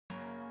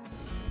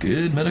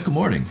Good medical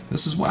morning.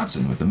 This is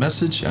Watson with a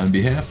message on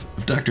behalf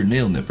of Dr.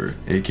 Nail Nipper,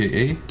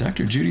 aka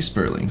Dr. Judy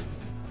Sperling.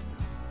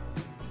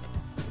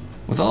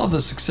 With all of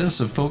the success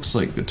of folks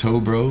like the Toe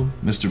Bro,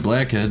 Mr.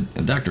 Blackhead,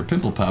 and Dr.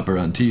 Pimple Popper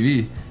on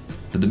TV,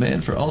 the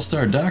demand for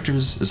all-star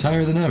doctors is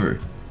higher than ever.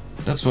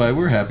 That's why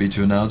we're happy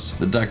to announce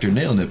that Dr.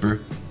 Nail Nipper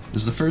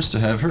is the first to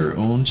have her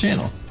own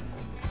channel.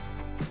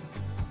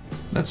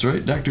 That's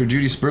right, Dr.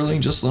 Judy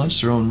Sperling just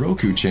launched her own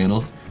Roku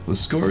channel with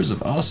scores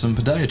of awesome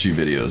podiatry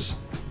videos.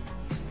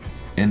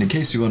 And in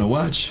case you want to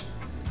watch,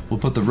 we'll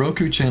put the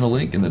Roku channel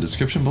link in the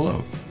description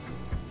below.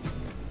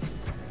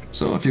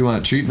 So if you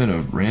want treatment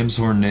of ram's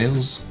horn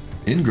nails,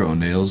 ingrown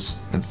nails,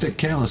 and thick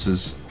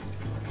calluses,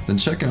 then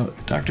check out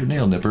Dr.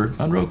 Nail Nipper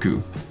on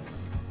Roku.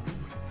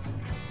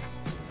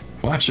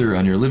 Watch her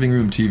on your living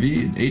room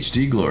TV in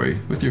HD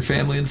glory with your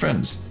family and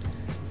friends.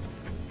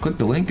 Click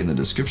the link in the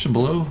description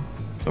below,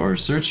 or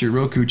search your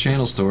Roku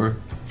channel store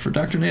for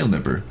Dr. Nail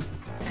Nipper.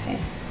 Okay,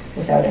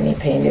 without any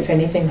pain. If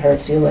anything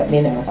hurts, you let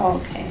me know.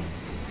 Okay.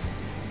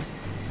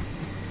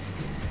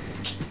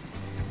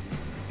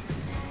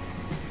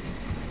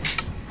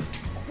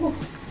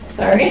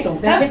 Sorry,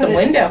 that hit the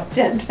window.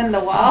 Dent in the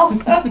wall.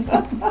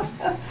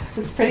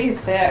 It's pretty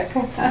thick.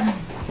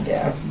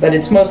 Yeah, but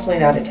it's mostly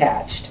not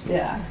attached.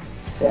 Yeah.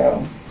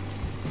 So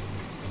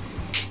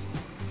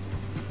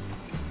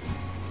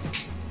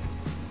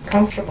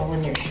comfortable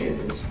in your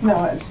shoes.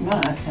 No, it's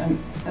not.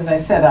 And as I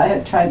said, I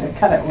had tried to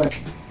cut it with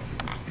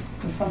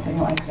something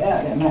like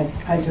that, and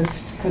I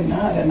just could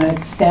not. And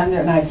I'd stand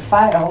there and I'd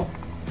file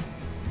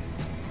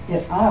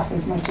it off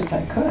as much as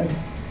I could.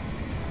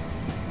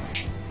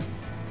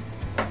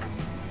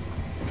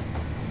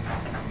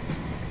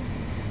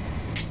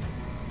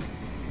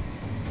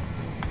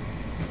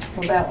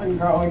 Will that one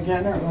grow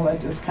again, or will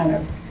it just kind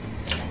of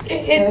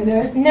stay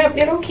there? No,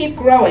 it'll keep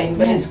growing,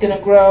 but it's going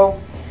to grow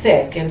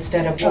thick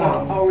instead of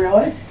long. Oh,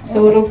 really?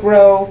 So it'll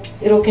grow,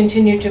 it'll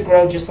continue to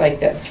grow just like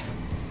this.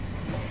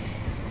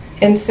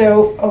 And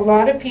so a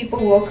lot of people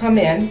will come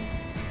in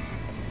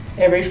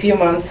every few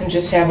months and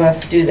just have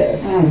us do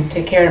this,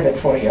 take care of it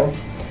for you,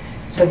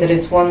 so that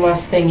it's one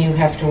less thing you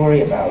have to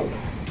worry about.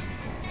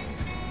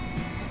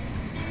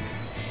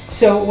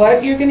 So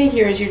what you're going to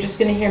hear is you're just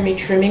going to hear me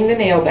trimming the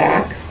nail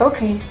back.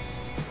 Okay.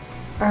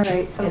 All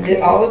right. Okay.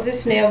 And all of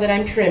this nail that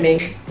I'm trimming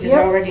is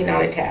already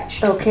not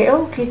attached. Okay.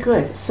 Okay.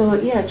 Good. So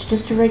yeah, it's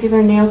just a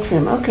regular nail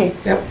trim. Okay.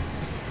 Yep.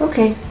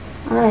 Okay.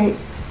 All right.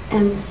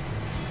 And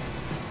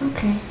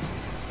okay.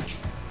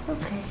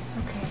 Okay.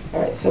 Okay. All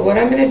right. So what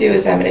I'm going to do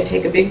is I'm going to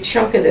take a big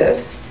chunk of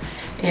this,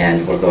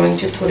 and we're going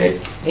to put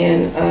it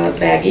in a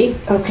baggie.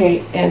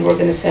 Okay. And we're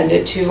going to send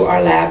it to our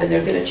lab, and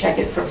they're going to check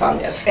it for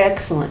fungus.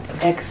 Excellent.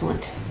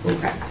 Excellent.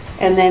 Okay.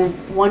 And then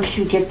once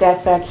you get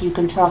that back, you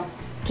can talk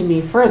to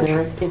me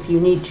further if you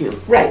need to.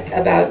 Right,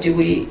 about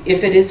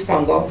if it is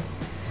fungal,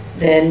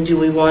 then do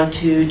we want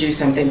to do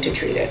something to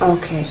treat it?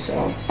 Okay.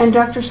 So. And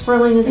Dr.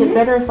 Sperling, is it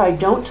better if I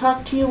don't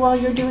talk to you while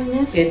you're doing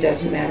this? It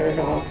doesn't matter at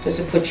all. Does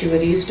it put you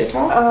at ease to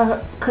talk?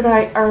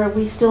 Are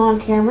we still on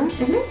camera?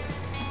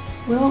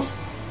 Mm-hmm. Well,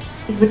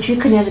 but you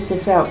can edit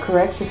this out,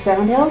 correct? The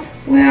sound out?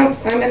 Well,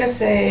 I'm going to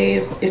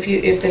say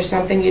if there's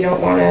something you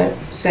don't want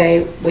to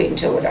say, wait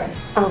until we're done.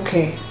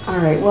 Okay. All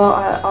right. Well,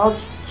 I'll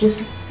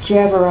just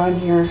jabber on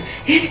here,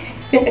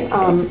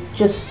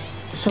 just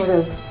sort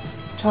of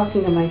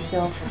talking to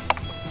myself.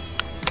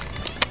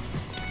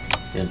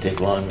 Didn't take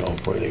long though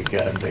before they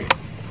got them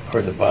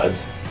for the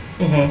pods,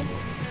 and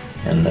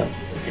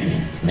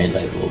made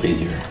life a little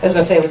easier. I was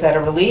going to say, was that a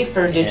relief,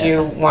 or did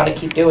you want to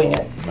keep doing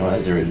it? No,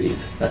 that's a relief.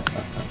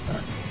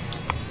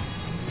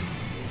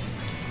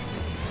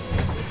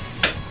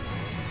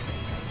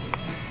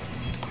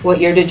 What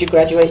year did you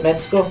graduate med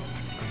school?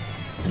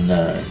 And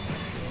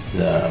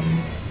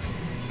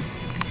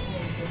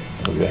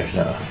oh gosh,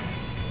 now,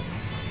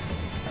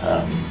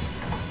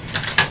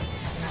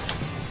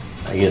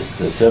 I guess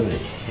the 70.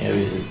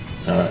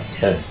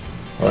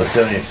 Well,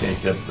 70 I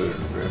finished up for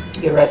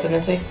Your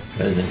residency?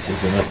 residency,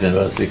 so it must have been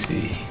about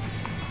 60.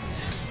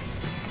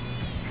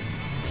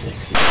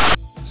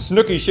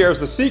 Snooki shares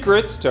the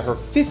secrets to her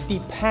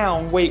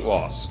 50-pound weight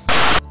loss.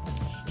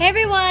 Hey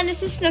everyone,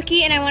 this is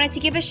Snooki, and I wanted to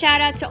give a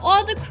shout out to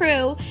all the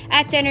crew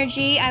at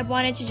Thernergy. I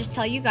wanted to just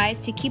tell you guys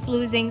to keep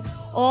losing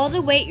all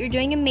the weight. You're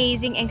doing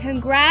amazing, and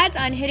congrats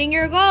on hitting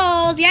your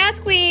goals. Yes,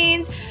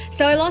 queens.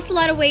 So I lost a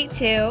lot of weight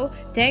too,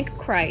 thank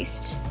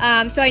Christ.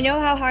 So I know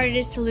how hard it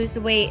is to lose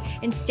the weight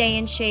and stay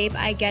in shape.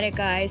 I get it,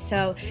 guys.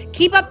 So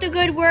keep up the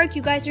good work.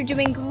 You guys are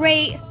doing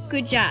great.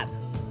 Good job.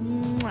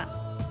 Mwah.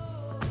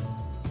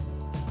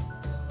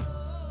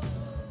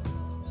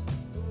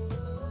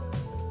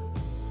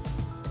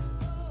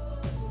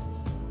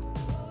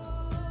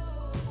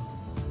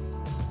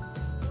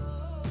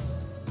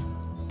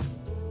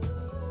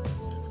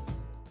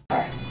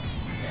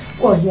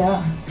 Well,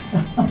 yeah.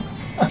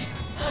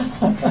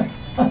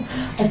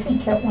 I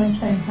think at one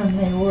time when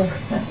they were.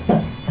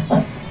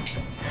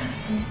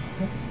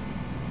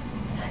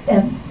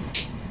 And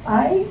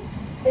I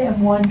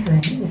am wondering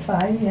if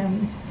I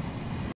am